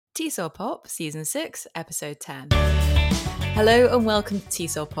TESOL Pop, Season 6, Episode 10. Hello and welcome to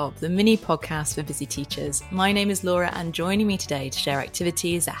TESOL Pop, the mini podcast for busy teachers. My name is Laura, and joining me today to share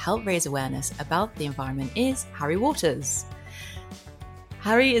activities that help raise awareness about the environment is Harry Waters.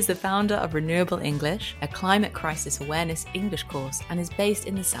 Harry is the founder of Renewable English, a climate crisis awareness English course, and is based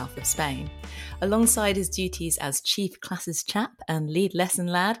in the south of Spain. Alongside his duties as chief classes chap and lead lesson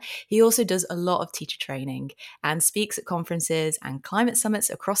lad, he also does a lot of teacher training and speaks at conferences and climate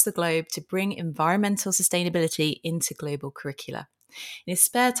summits across the globe to bring environmental sustainability into global curricula. In his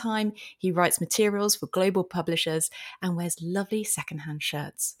spare time, he writes materials for global publishers and wears lovely secondhand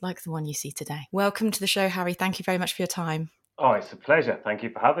shirts like the one you see today. Welcome to the show, Harry. Thank you very much for your time. Oh, it's a pleasure. Thank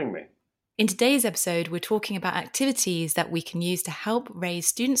you for having me. In today's episode, we're talking about activities that we can use to help raise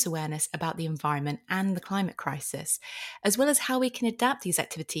students' awareness about the environment and the climate crisis, as well as how we can adapt these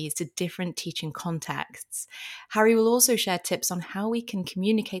activities to different teaching contexts. Harry will also share tips on how we can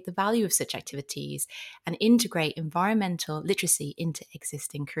communicate the value of such activities and integrate environmental literacy into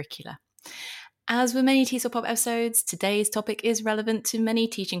existing curricula. As with many TESOL Pop episodes, today's topic is relevant to many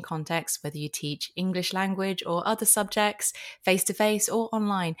teaching contexts, whether you teach English language or other subjects, face-to-face or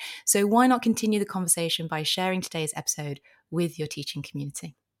online. So why not continue the conversation by sharing today's episode with your teaching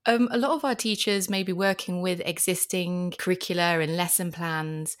community? A lot of our teachers may be working with existing curricula and lesson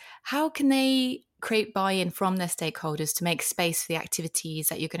plans. How can they create buy-in from their stakeholders to make space for the activities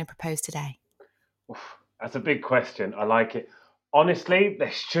that you're going to propose today? That's a big question. I like it. Honestly,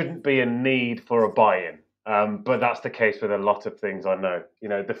 there shouldn't be a need for a buy-in, but that's the case with a lot of things I know. You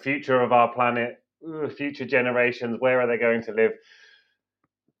know, the future of our planet, future generations, where are they going to live?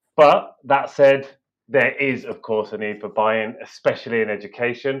 But that said, there is, of course, a need for buy-in, especially in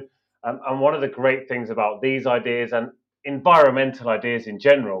education. And one of the great things about these ideas and environmental ideas in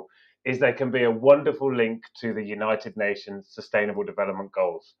general is they can be a wonderful link to the United Nations Sustainable Development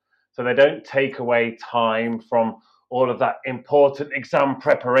Goals. So they don't take away time from all of that important exam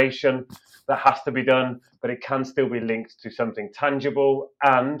preparation that has to be done, but it can still be linked to something tangible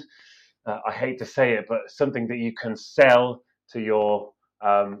and, I hate to say it, but something that you can sell to your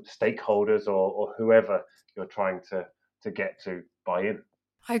stakeholders or whoever you're trying to get to buy in.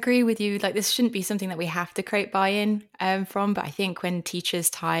 I agree with you. Like, this shouldn't be something that we have to create buy-in from, but I think when teachers'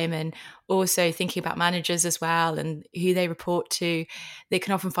 time and also thinking about managers as well and who they report to, they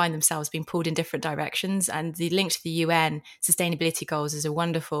can often find themselves being pulled in different directions. And the link to the UN sustainability goals is a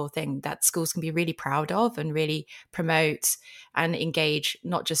wonderful thing that schools can be really proud of and really promote and engage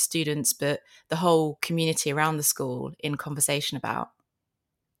not just students, but the whole community around the school in conversation about.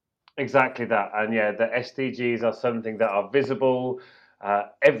 Exactly that. And yeah, the SDGs are something that are visible.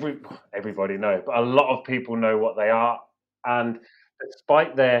 Everybody knows, but a lot of people know what they are. And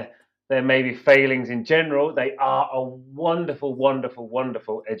despite their maybe failings in general, they are a wonderful, wonderful,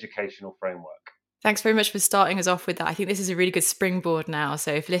 wonderful educational framework. Thanks very much for starting us off with that. I think this is a really good springboard now.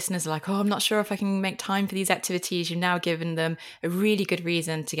 So if listeners are like, oh, I'm not sure if I can make time for these activities, you've now given them a really good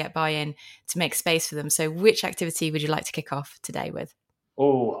reason to get buy-in, to make space for them. So which activity would you like to kick off today with?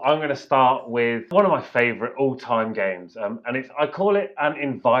 Oh, I'm going to start with one of my favorite all-time games, and I call it an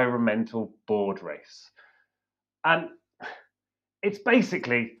environmental board race. And it's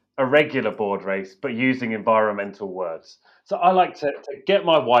basically a regular board race, but using environmental words. So I like to get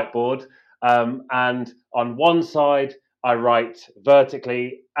my whiteboard, and on one side, I write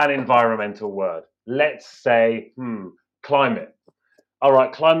vertically an environmental word. Let's say, climate. I'll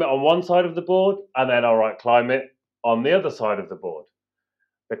write climate on one side of the board, and then I'll write climate on the other side of the board.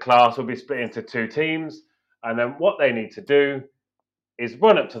 The class will be split into two teams, and then what they need to do is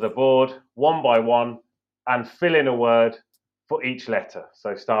run up to the board one by one and fill in a word for each letter.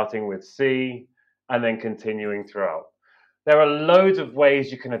 So starting with C and then continuing throughout. There are loads of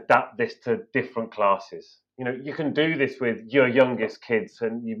ways you can adapt this to different classes. You know, you can do this with your youngest kids,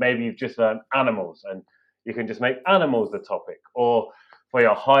 and you've just learned animals, and you can just make animals the topic. Or for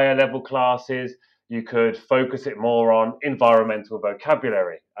your higher level classes, you could focus it more on environmental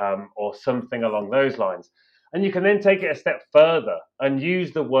vocabulary, or something along those lines. And you can then take it a step further and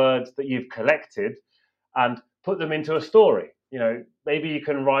use the words that you've collected and put them into a story. You know, maybe you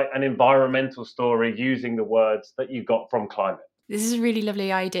can write an environmental story using the words that you got from climate. This is a really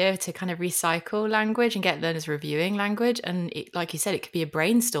lovely idea to kind of recycle language and get learners reviewing language. And like you said, it could be a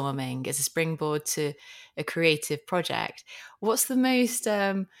brainstorming as a springboard to a creative project. What's the most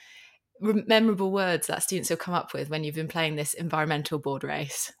memorable words that students have come up with when you've been playing this environmental board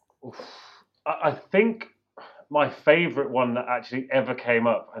race? I think my favorite one that actually ever came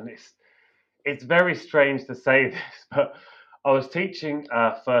up, and it's very strange to say this, but I was teaching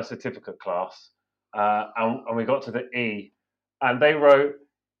a first certificate class, and we got to the E, and they wrote,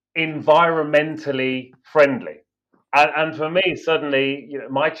 environmentally friendly. And for me, suddenly,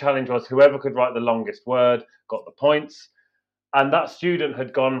 my challenge was whoever could write the longest word got the points. And that student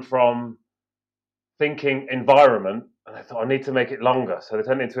had gone from thinking environment, and I thought I need to make it longer. So they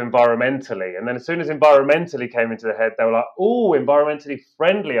turned it into environmentally. And then as soon as environmentally came into the head, they were like, oh, environmentally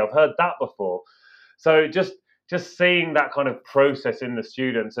friendly. I've heard that before. So just seeing that kind of process in the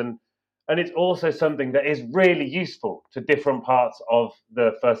students, and it's also something that is really useful to different parts of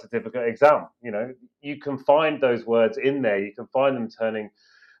the first certificate exam. You can find those words in there. You can find them turning,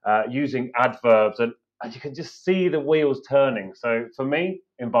 using adverbs, and you can just see the wheels turning. So for me,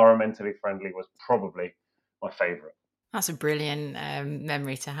 environmentally friendly was probably my favorite. That's a brilliant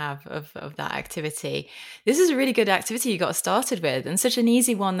memory to have of that activity. This is a really good activity you got started with, and such an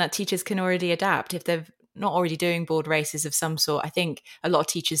easy one that teachers can already adapt if they're not already doing board races of some sort. I think a lot of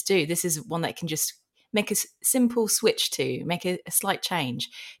teachers do. This is one that can just make a simple switch to, make a slight change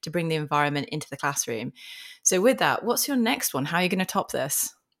to bring the environment into the classroom. So with that, what's your next one? How are you going to top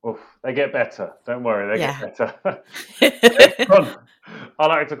this? Oof, they get better. Don't worry, they get Yeah. better. Next one, I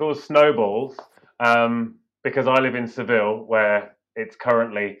like to call snowballs, because I live in Seville, where it's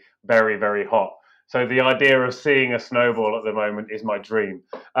currently very, very hot. So the idea of seeing a snowball at the moment is my dream.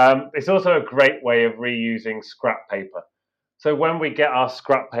 It's also a great way of reusing scrap paper. So when we get our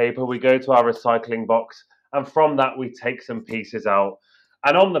scrap paper, we go to our recycling box, and from that we take some pieces out.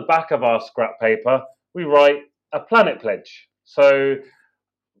 And on the back of our scrap paper, we write a planet pledge. So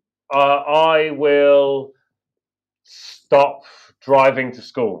I will stop driving to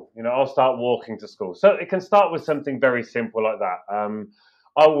school. I'll start walking to school. So it can start with something very simple like that.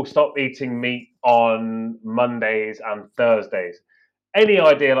 I will stop eating meat on Mondays and Thursdays. Any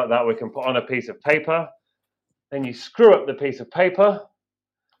idea like that we can put on a piece of paper. Then you screw up the piece of paper.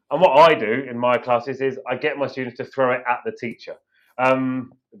 And what I do in my classes is I get my students to throw it at the teacher,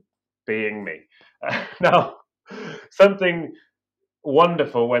 being me. Now, something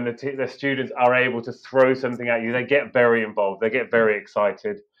wonderful when the students are able to throw something at you. They get very involved. They get very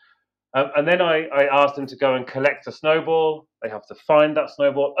excited. And then I ask them to go and collect a snowball. They have to find that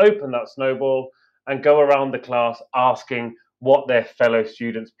snowball, open that snowball, and go around the class asking what their fellow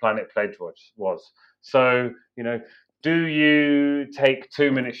students' planet pledge was. So, do you take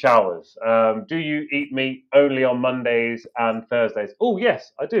 2-minute showers? Do you eat meat only on Mondays and Thursdays? Oh,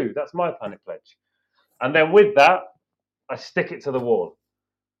 yes, I do. That's my planet pledge. And then with that, I stick it to the wall.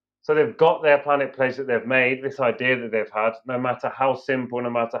 So they've got their planet pledge that they've made, this idea that they've had, no matter how simple, no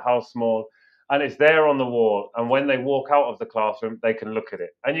matter how small, and it's there on the wall. And when they walk out of the classroom, they can look at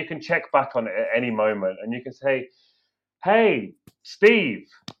it. And you can check back on it at any moment. And you can say, hey, Steve,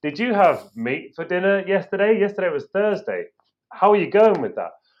 did you have meat for dinner yesterday? Yesterday was Thursday. How are you going with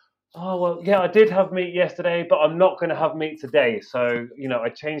that? Oh, well, yeah, I did have meat yesterday, but I'm not going to have meat today. So, I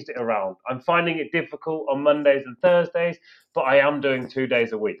changed it around. I'm finding it difficult on Mondays and Thursdays, but I am doing 2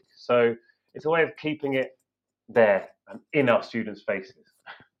 days a week. So it's a way of keeping it there and in our students' faces.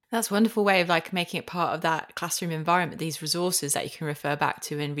 That's a wonderful way of making it part of that classroom environment, these resources that you can refer back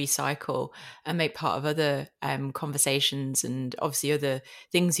to and recycle and make part of other conversations and obviously other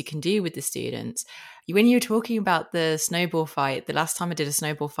things you can do with the students. When you were talking about the snowball fight, the last time I did a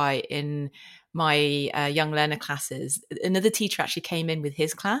snowball fight in my young learner classes, another teacher actually came in with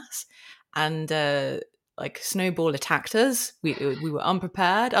his class and snowball attacked us. We were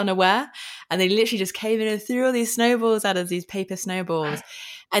unprepared, unaware, and they literally just came in and threw all these snowballs at us, these paper snowballs.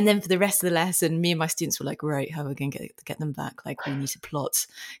 And then for the rest of the lesson, me and my students were like, right, how are we going to get them back? We need to plot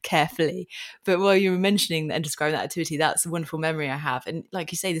carefully. But while you were mentioning and describing that activity, that's a wonderful memory I have. And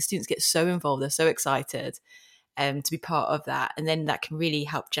like you say, the students get so involved. They're so excited to be part of that. And then that can really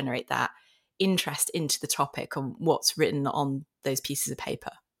help generate that interest into the topic and what's written on those pieces of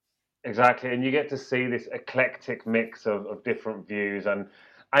paper. Exactly. And you get to see this eclectic mix of different views, and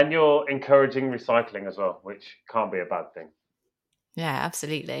you're encouraging recycling as well, which can't be a bad thing. Yeah,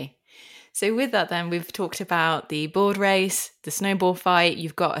 absolutely. So with that then, we've talked about the board race, the snowball fight.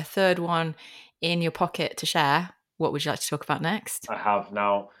 You've got a third one in your pocket to share. What would you like to talk about next? I have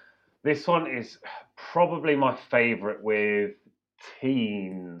now. This one is probably my favorite with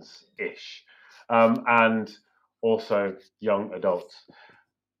teens-ish, and also young adults.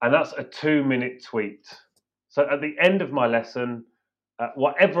 And that's a 2-minute tweet. So at the end of my lesson,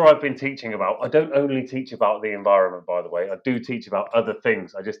 whatever I've been teaching about, I don't only teach about the environment, by the way. I do teach about other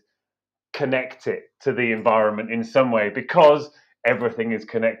things. I just connect it to the environment in some way because everything is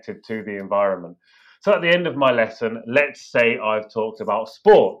connected to the environment. So at the end of my lesson, let's say I've talked about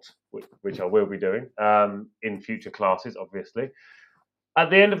sport, which I will be doing in future classes, obviously.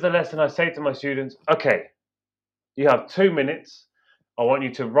 At the end of the lesson, I say to my students, okay, you have 2 minutes. I want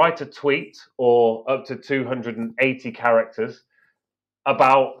you to write a tweet or up to 280 characters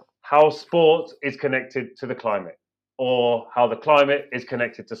about how sport is connected to the climate or how the climate is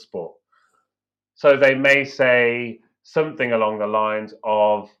connected to sport. So they may say something along the lines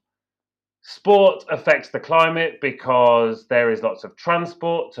of sport affects the climate because there is lots of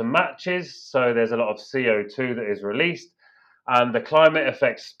transport to matches, so there's a lot of CO2 that is released, and the climate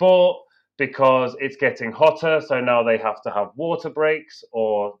affects sport because it's getting hotter, so now they have to have water breaks,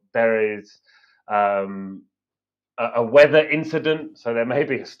 or there is a weather incident, so there may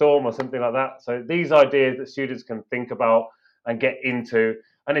be a storm or something like that. So these ideas that students can think about and get into,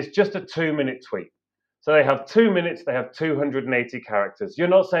 and it's just a 2-minute tweet. So they have 2 minutes, they have 280 characters. You're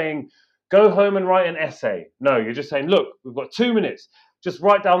not saying, go home and write an essay. No, you're just saying, look, we've got 2 minutes. Just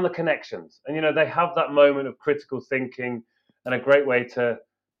write down the connections. And, they have that moment of critical thinking and a great way to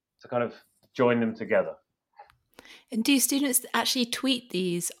kind of join them together. And do students actually tweet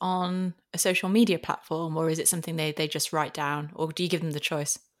these on a social media platform, or is it something they just write down, or do you give them the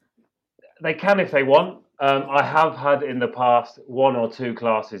choice? They can if they want. I have had in the past 1 or 2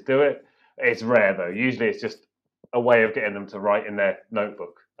 classes do it. It's rare though. Usually it's just a way of getting them to write in their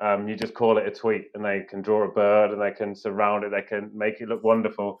notebook. You just call it a tweet, and they can draw a bird, and they can surround it. They can make it look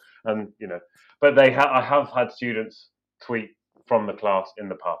wonderful, and But I have had students tweet from the class in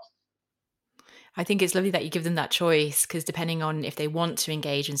the past. I think it's lovely that you give them that choice, because depending on if they want to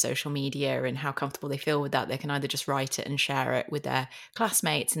engage in social media and how comfortable they feel with that, they can either just write it and share it with their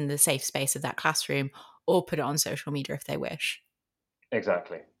classmates in the safe space of that classroom, or put it on social media if they wish.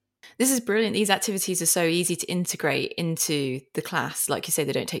 Exactly. This is brilliant. These activities are so easy to integrate into the class. Like you say,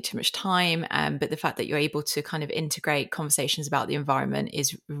 they don't take too much time, but the fact that you're able to kind of integrate conversations about the environment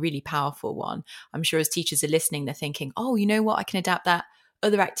is a really powerful one. I'm sure as teachers are listening, they're thinking, oh, you know what? I can adapt that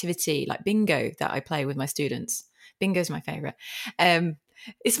other activity like bingo that I play with my students. Bingo is my favorite.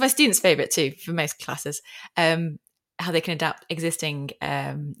 It's my students' favorite too for most classes. How they can adapt existing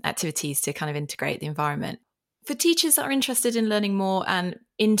activities to kind of integrate the environment. For teachers that are interested in learning more and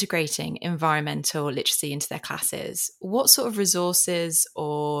integrating environmental literacy into their classes, what sort of resources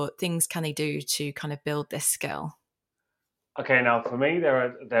or things can they do to kind of build this skill? Okay, now for me,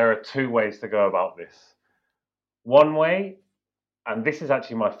 there are 2 ways to go about this. One way, and this is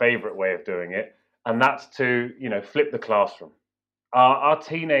actually my favorite way of doing it, and that's to, flip the classroom. Our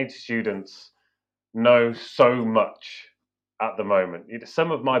teenage students know so much at the moment.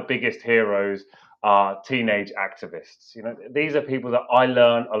 Some of my biggest heroes are teenage activists. These are people that I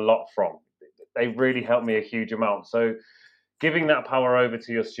learn a lot from. They really help me a huge amount. So giving that power over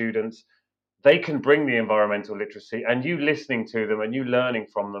to your students, they can bring the environmental literacy, and you listening to them and you learning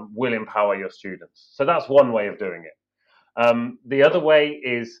from them will empower your students. So that's one way of doing it. The other way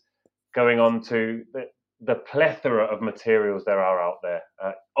is going on to the plethora of materials there are out there.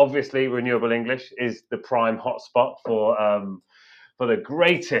 Obviously, Renewable English is the prime hotspot for the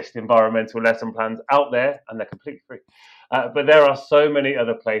greatest environmental lesson plans out there, and they're completely free. But there are so many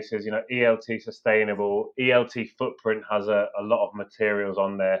other places, ELT Sustainable, ELT Footprint has a lot of materials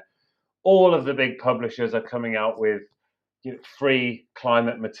on there. All of the big publishers are coming out with free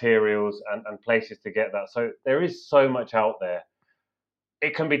climate materials and places to get that. So there is so much out there.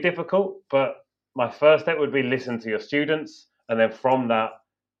 It can be difficult, but my first step would be listen to your students, and then from that,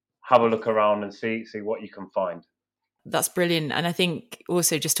 have a look around and see what you can find. That's brilliant. And I think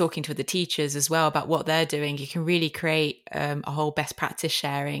also just talking to the teachers as well about what they're doing, you can really create a whole best practice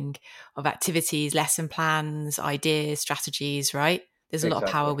sharing of activities, lesson plans, ideas, strategies, right? There's a lot of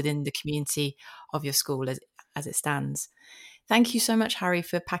power within the community of your school as it stands. Thank you so much, Harry,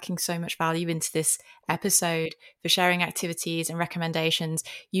 for packing so much value into this episode, for sharing activities and recommendations.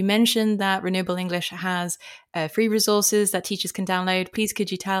 You mentioned that Renewable English has free resources that teachers can download. Please,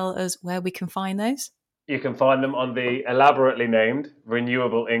 could you tell us where we can find those? You can find them on the elaborately named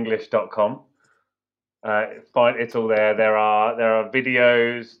renewableenglish.com. It's all there. There are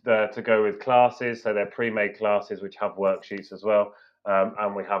videos to go with classes, so they're pre-made classes which have worksheets as well,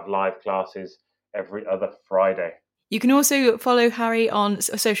 and we have live classes every other Friday. You can also follow Harry on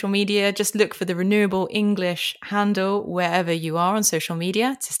social media. Just look for the Renewable English handle wherever you are on social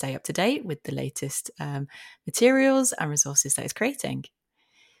media to stay up to date with the latest materials and resources that he's creating.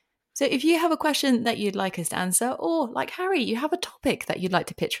 So if you have a question that you'd like us to answer, or like Harry, you have a topic that you'd like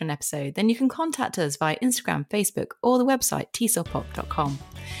to pitch for an episode, then you can contact us via Instagram, Facebook, or the website tselpop.com.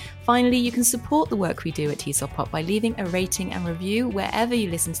 Finally, you can support the work we do at TESOL by leaving a rating and review wherever you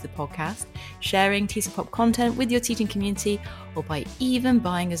listen to the podcast, sharing TESOL content with your teaching community, or by even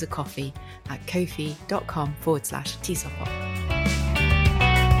buying us a coffee at ko-fi.com/TESOL.